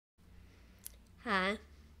Hi.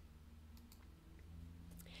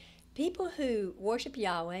 People who worship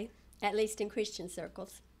Yahweh, at least in Christian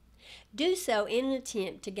circles, do so in an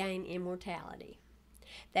attempt to gain immortality.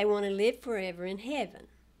 They want to live forever in heaven.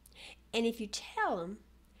 And if you tell them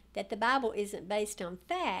that the Bible isn't based on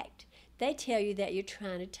fact, they tell you that you're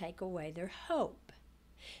trying to take away their hope.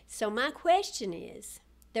 So my question is,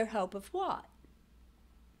 their hope of what?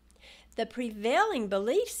 The prevailing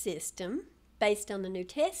belief system, based on the New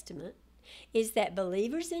Testament, is that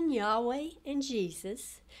believers in Yahweh and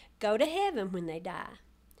Jesus go to heaven when they die,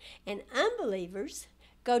 and unbelievers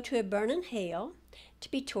go to a burning hell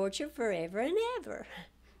to be tortured forever and ever.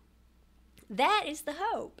 That is the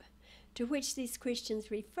hope to which these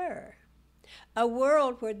Christians refer. A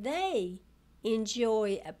world where they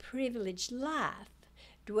enjoy a privileged life,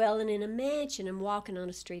 dwelling in a mansion and walking on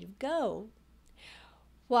a street of gold,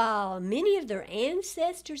 while many of their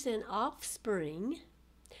ancestors and offspring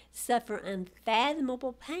suffer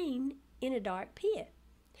unfathomable pain in a dark pit.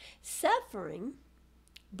 Suffering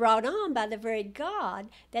brought on by the very God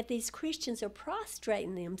that these Christians are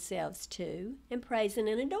prostrating themselves to and praising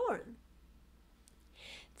and adoring.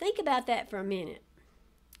 Think about that for a minute.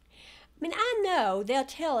 I know they'll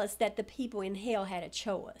tell us that the people in hell had a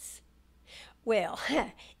choice. Well,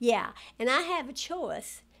 yeah, and I have a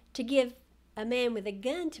choice to give a man with a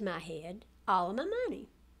gun to my head all of my money.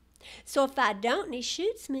 So if I don't and he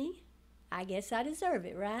shoots me, I guess I deserve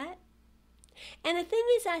it, right? And the thing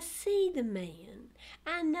is, I see the man.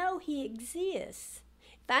 I know he exists.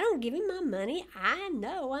 If I don't give him my money, I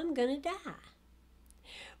know I'm going to die.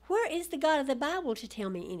 Where is the God of the Bible to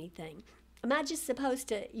tell me anything? Am I just supposed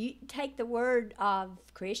to take the word of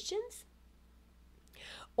Christians?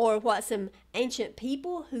 Or what some ancient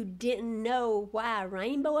people who didn't know why a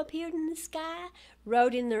rainbow appeared in the sky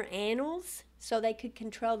wrote in their annals so they could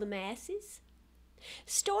control the masses?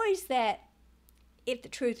 Stories that, if the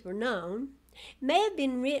truth were known, may have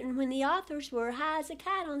been written when the authors were high as a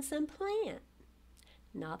kite on some plant.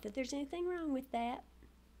 Not that there's anything wrong with that.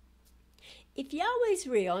 If Yahweh's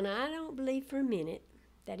real, and I don't believe for a minute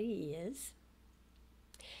that he is,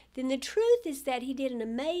 then the truth is that he did an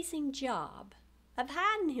amazing job of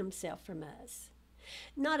hiding himself from us.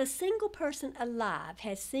 Not a single person alive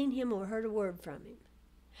has seen him or heard a word from him.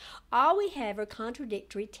 All we have are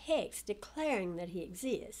contradictory texts declaring that he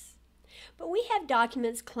exists. But we have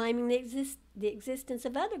documents claiming the existence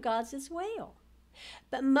of other gods as well.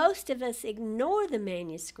 But most of us ignore the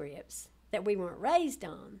manuscripts that we weren't raised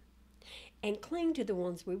on and cling to the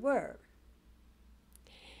ones we were.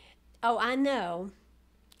 Oh, I know.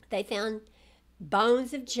 They found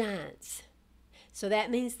bones of giants. So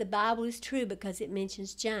that means the Bible is true because it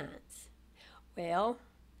mentions giants. Well,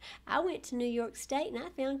 I went to New York State and I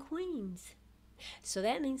found queens. So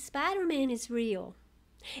that means Spider-Man is real.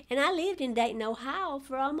 And I lived in Dayton, Ohio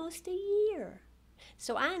for almost a year.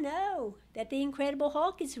 So I know that the Incredible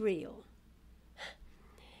Hulk is real.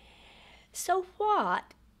 So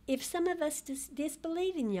what if some of us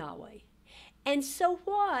disbelieve in Yahweh? And so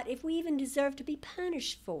what if we even deserve to be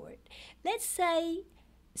punished for it? Let's say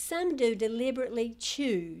some do deliberately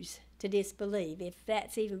choose to disbelieve, if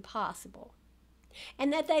that's even possible,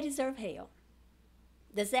 and that they deserve hell.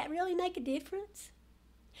 Does that really make a difference?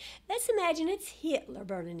 Let's imagine it's Hitler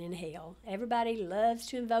burning in hell. Everybody loves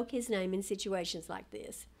to invoke his name in situations like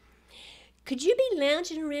this. Could you be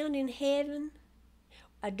lounging around in heaven,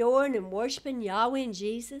 adoring and worshiping Yahweh and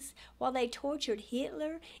Jesus, while they tortured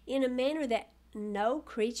Hitler in a manner that no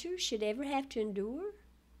creature should ever have to endure?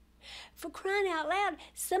 For crying out loud,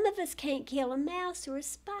 some of us can't kill a mouse or a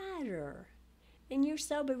spider. And you're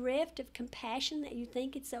so bereft of compassion that you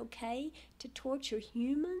think it's okay to torture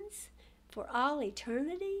humans for all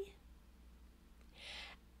eternity?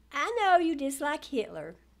 I know you dislike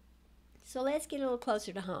Hitler, so let's get a little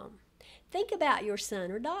closer to home. Think about your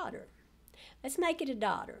son or daughter. Let's make it a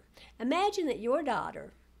daughter. Imagine that your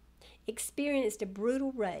daughter experienced a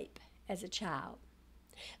brutal rape as a child.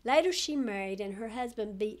 Later she married and her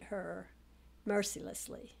husband beat her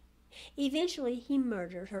mercilessly. Eventually he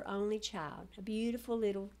murdered her only child, a beautiful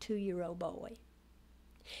little 2-year-old boy.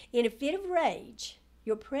 In a fit of rage,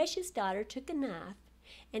 your precious daughter took a knife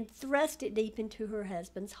and thrust it deep into her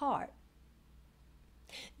husband's heart.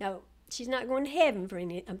 Now, she's not going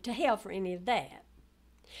to hell for any of that.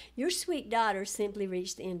 Your sweet daughter simply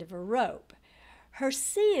reached the end of her rope. Her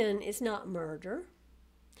sin is not murder.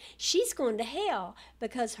 She's going to hell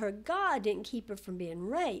because her God didn't keep her from being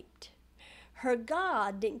raped. Her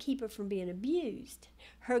God didn't keep her from being abused.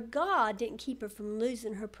 Her God didn't keep her from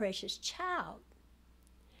losing her precious child.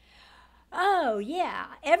 Oh, yeah,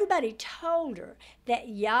 everybody told her that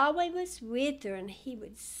Yahweh was with her and he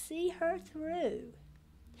would see her through.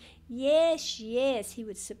 Yes, yes, he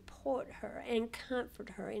would support her and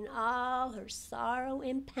comfort her in all her sorrow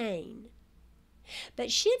and pain.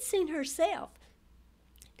 But she'd seen herself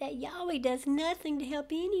that Yahweh does nothing to help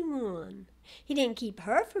anyone. He didn't keep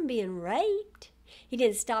her from being raped. He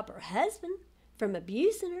didn't stop her husband from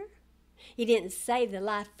abusing her. He didn't save the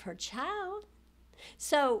life of her child.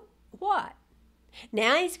 So what?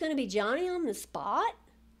 Now he's going to be Johnny on the spot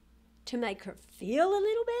to make her feel a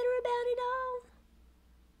little better about it all?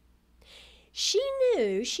 She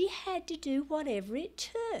knew she had to do whatever it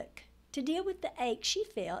took to deal with the ache she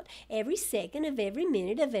felt every second of every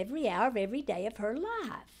minute of every hour of every day of her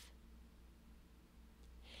life.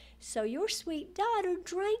 So your sweet daughter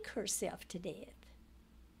drank herself to death.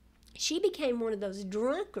 She became one of those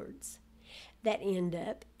drunkards that end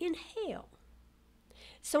up in hell.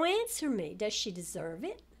 So answer me, does she deserve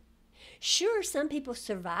it? Sure, some people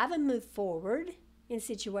survive and move forward in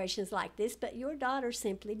situations like this, but your daughter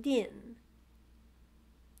simply didn't.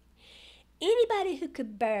 Anybody who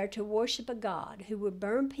could bear to worship a God who would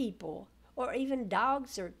burn people, or even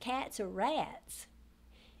dogs or cats or rats,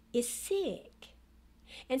 is sick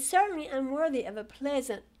and certainly unworthy of a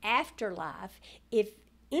pleasant afterlife if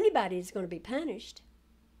anybody is going to be punished.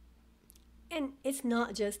 And it's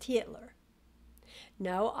not just Hitler.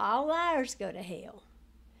 No, all liars go to hell.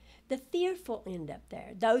 The fearful end up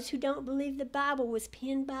there. Those who don't believe the Bible was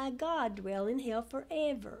penned by God dwell in hell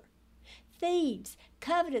forever. Thieves,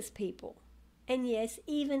 covetous people, and yes,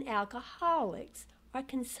 even alcoholics are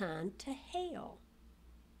consigned to hell.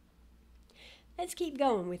 Let's keep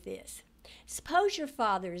going with this. Suppose your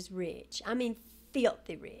father is rich,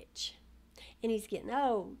 filthy rich, and he's getting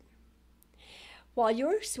old. While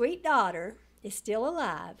your sweet daughter is still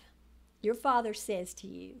alive, your father says to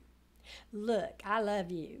you, "Look, I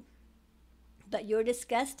love you, but your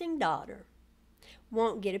disgusting daughter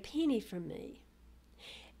won't get a penny from me.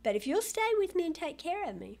 But if you'll stay with me and take care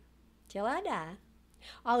of me till I die,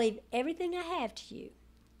 I'll leave everything I have to you,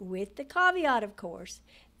 with the caveat, of course,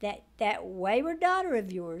 that that wayward daughter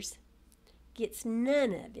of yours gets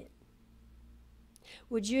none of it."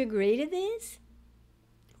 Would you agree to this?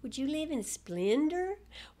 Would you live in splendor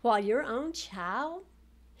while your own child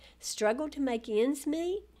struggled to make ends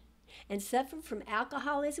meet and suffered from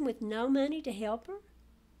alcoholism with no money to help her?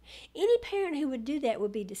 Any parent who would do that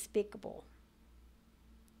would be despicable.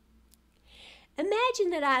 Imagine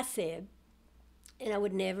that I said, and I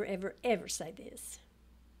would never, ever, ever say this,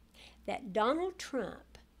 that Donald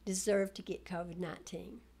Trump deserved to get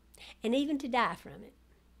COVID-19 and even to die from it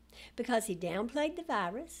because he downplayed the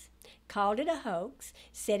virus, called it a hoax,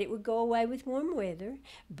 said it would go away with warm weather,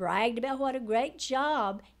 bragged about what a great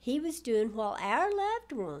job he was doing while our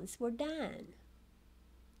loved ones were dying,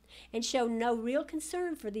 and showed no real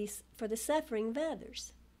concern for the suffering of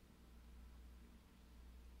others.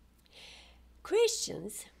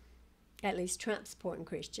 Christians, at least Trump-supporting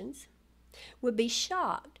Christians, would be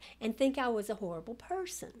shocked and think I was a horrible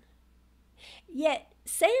person. Yet,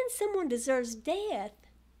 saying someone deserves death,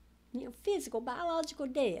 physical, biological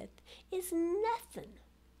death, is nothing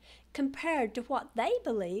compared to what they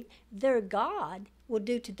believe their God will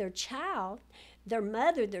do to their child, their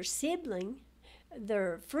mother, their sibling,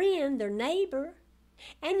 their friend, their neighbor,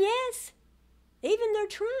 and yes, even their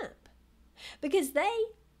Trump, because they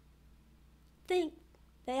think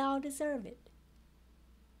they all deserve it.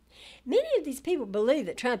 Many of these people believe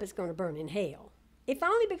that Trump is going to burn in hell, if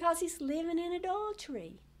only because he's living in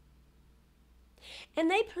adultery. And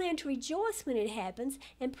they plan to rejoice when it happens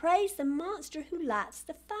and praise the monster who lights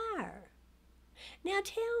the fire. Now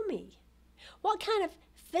tell me, what kind of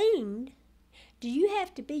fiend do you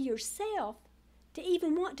have to be yourself to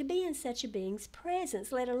even want to be in such a being's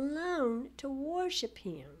presence, let alone to worship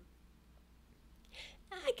him?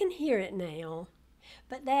 I can hear it now,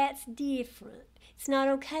 but that's different. It's not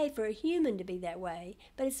okay for a human to be that way,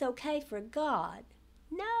 but it's okay for God.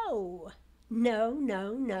 No. No,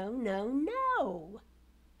 no, no, no, no.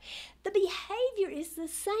 The behavior is the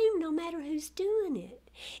same no matter who's doing it.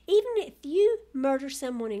 Even if you murder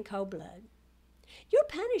someone in cold blood, your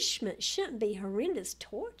punishment shouldn't be horrendous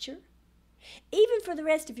torture, even for the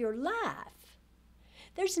rest of your life.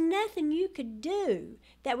 There's nothing you could do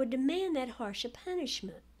that would demand that harsh a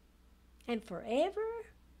punishment. And forever?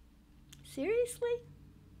 Seriously?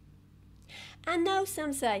 I know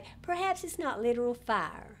some say, perhaps it's not literal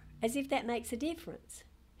fire, as if that makes a difference.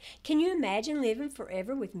 Can you imagine living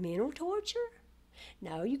forever with mental torture?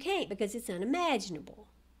 No, you can't, because it's unimaginable.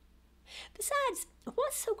 Besides,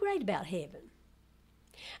 what's so great about heaven?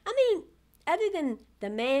 Other than the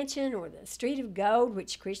mansion or the street of gold,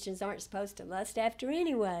 which Christians aren't supposed to lust after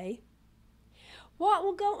anyway, what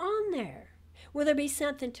will go on there? Will there be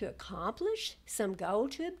something to accomplish, some goal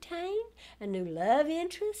to obtain, a new love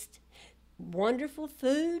interest, wonderful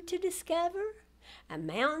food to discover, a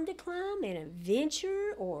mountain to climb, an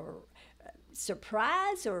adventure or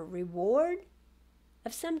surprise or reward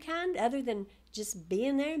of some kind other than just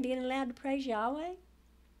being there and being allowed to praise Yahweh?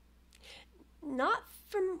 Not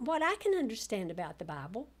from what I can understand about the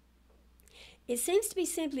Bible. It seems to be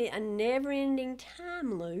simply a never-ending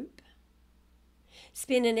time loop,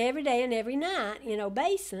 spending every day and every night in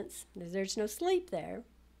obeisance, because there's no sleep there,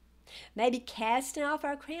 maybe casting off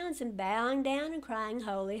our crowns and bowing down and crying,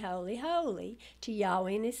 holy, holy, holy, to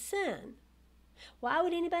Yahweh and his Son. Why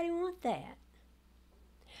would anybody want that?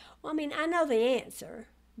 Well, I mean, I know the answer,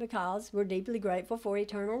 because we're deeply grateful for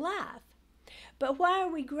eternal life. But why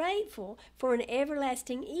are we grateful for an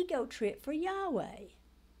everlasting ego trip for Yahweh?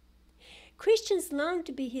 Christians long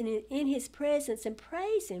to be in his presence and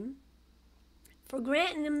praise him for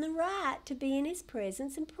granting them the right to be in his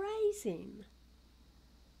presence and praise him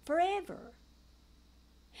forever.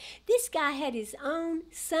 This guy had his own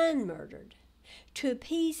son murdered to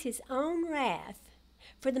appease his own wrath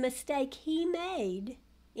for the mistake he made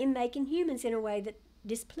in making humans in a way that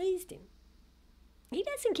displeased him. He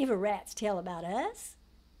doesn't give a rat's tail about us.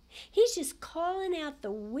 He's just calling out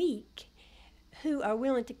the weak who are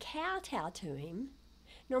willing to kowtow to him,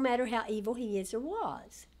 no matter how evil he is or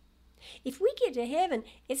was. If we get to heaven,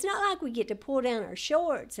 it's not like we get to pull down our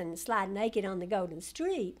shorts and slide naked on the golden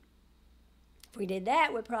street. If we did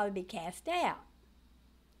that, we'd probably be cast out.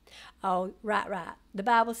 Oh, right. The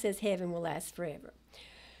Bible says heaven will last forever.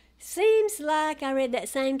 Seems like I read that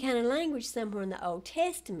same kind of language somewhere in the Old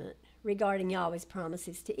Testament regarding Yahweh's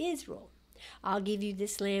promises to Israel. I'll give you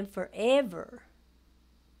this land forever.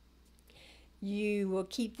 You will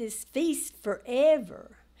keep this feast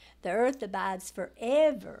forever. The earth abides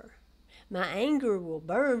forever. My anger will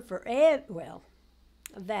burn forever. Well,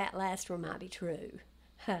 that last one might be true.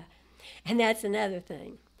 And that's another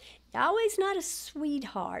thing. Yahweh's not a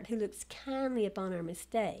sweetheart who looks kindly upon our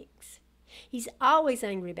mistakes. He's always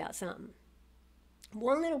angry about something.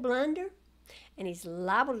 One little blunder, and he's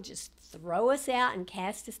liable to just throw us out and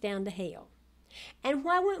cast us down to hell. And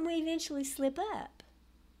why wouldn't we eventually slip up?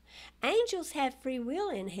 Angels have free will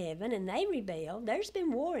in heaven, and they rebel. There's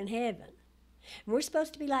been war in heaven. And we're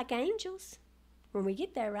supposed to be like angels when we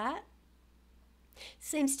get there, right?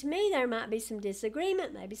 Seems to me there might be some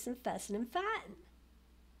disagreement, maybe some fussing and fighting.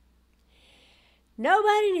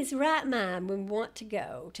 Nobody in his right mind would want to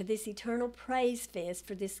go to this eternal praise fest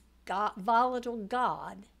for this volatile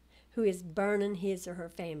God who is burning his or her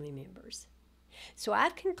family members. So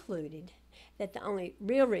I've concluded that the only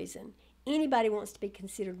real reason anybody wants to be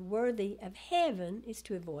considered worthy of heaven is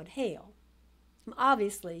to avoid hell.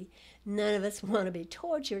 Obviously, none of us want to be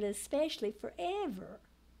tortured, especially forever.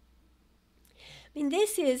 I mean,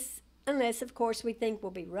 this is, unless, of course, we think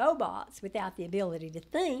we'll be robots without the ability to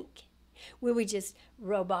think. Will we just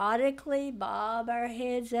robotically bob our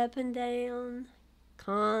heads up and down,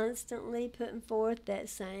 constantly putting forth that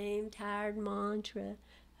same tired mantra,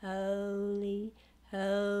 holy,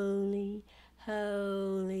 holy,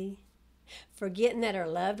 holy, forgetting that our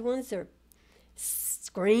loved ones are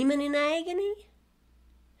screaming in agony?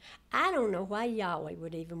 I don't know why Yahweh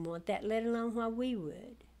would even want that, let alone why we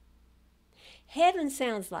would. Heaven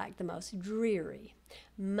sounds like the most dreary,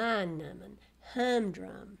 mind-numbing,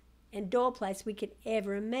 humdrum, and dull place we could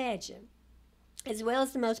ever imagine, as well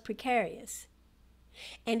as the most precarious.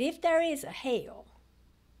 And if there is a hell,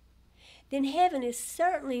 then heaven is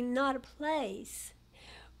certainly not a place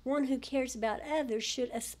one who cares about others should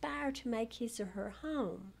aspire to make his or her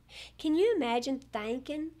home. Can you imagine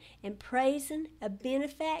thanking and praising a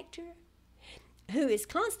benefactor who is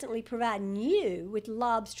constantly providing you with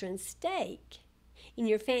lobster and steak in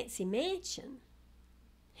your fancy mansion,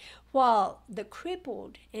 while the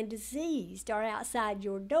crippled and diseased are outside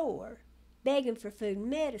your door begging for food and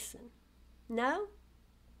medicine? No?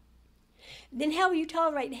 Then how will you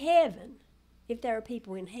tolerate heaven if there are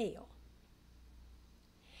people in hell?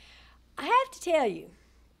 I have to tell you,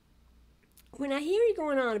 when I hear you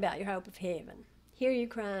going on about your hope of heaven, hear you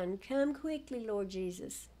crying, come quickly, Lord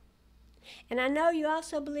Jesus, and I know you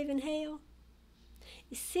also believe in hell,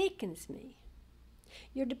 it sickens me.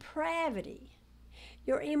 Your depravity,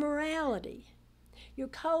 your immorality, your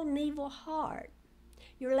cold and evil heart,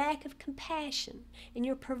 your lack of compassion, and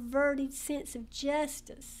your perverted sense of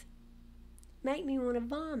justice make me want to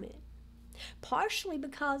vomit, partially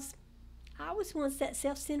because I was once that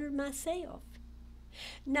self-centered myself.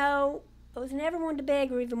 No, I was never one to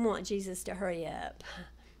beg or even want Jesus to hurry up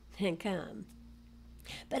and come.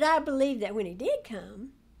 But I believed that when he did come,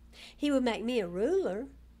 he would make me a ruler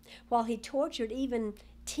while he tortured even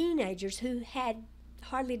teenagers who had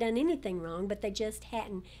hardly done anything wrong, but they just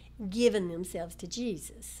hadn't given themselves to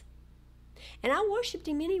Jesus. And I worshiped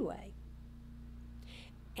him anyway.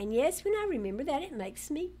 And yes, when I remember that, it makes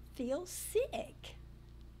me feel sick.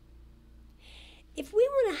 If we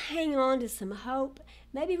want to hang on to some hope,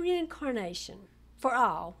 maybe reincarnation for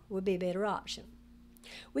all would be a better option.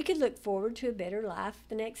 We could look forward to a better life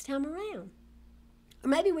the next time around. Or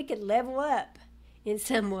maybe we could level up in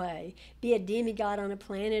some way, be a demigod on a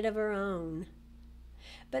planet of our own.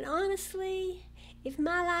 But honestly, if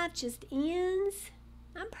my life just ends,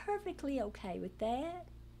 I'm perfectly okay with that.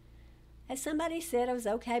 As somebody said, I was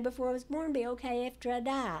okay before I was born, be okay after I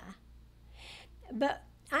die. But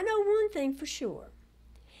I know one thing for sure.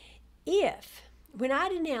 If, when I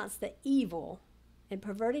denounce the evil and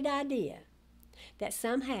perverted idea that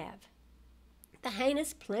some have, the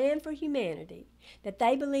heinous plan for humanity that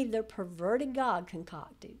they believe their perverted God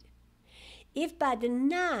concocted, if by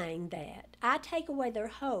denying that I take away their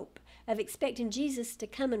hope of expecting Jesus to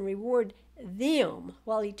come and reward them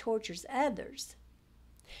while he tortures others,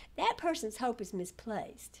 that person's hope is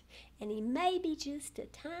misplaced, and he may be just a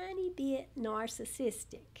tiny bit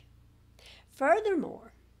narcissistic.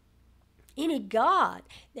 Furthermore, any God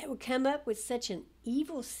that would come up with such an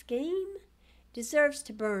evil scheme deserves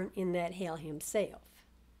to burn in that hell himself.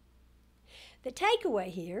 The takeaway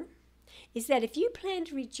here is that if you plan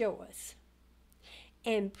to rejoice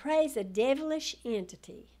and praise a devilish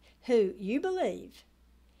entity who, you believe,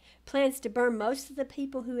 plans to burn most of the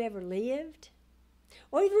people who ever lived,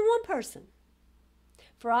 or even one person,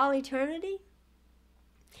 for all eternity,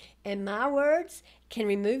 and my words can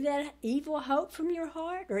remove that evil hope from your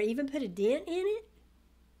heart or even put a dent in it,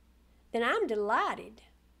 then I'm delighted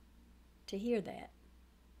to hear that.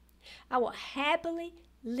 I will happily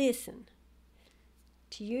listen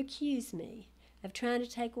to you accuse me of trying to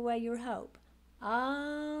take away your hope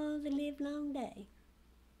all the livelong day.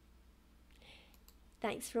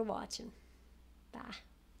 Thanks for watching. Bye.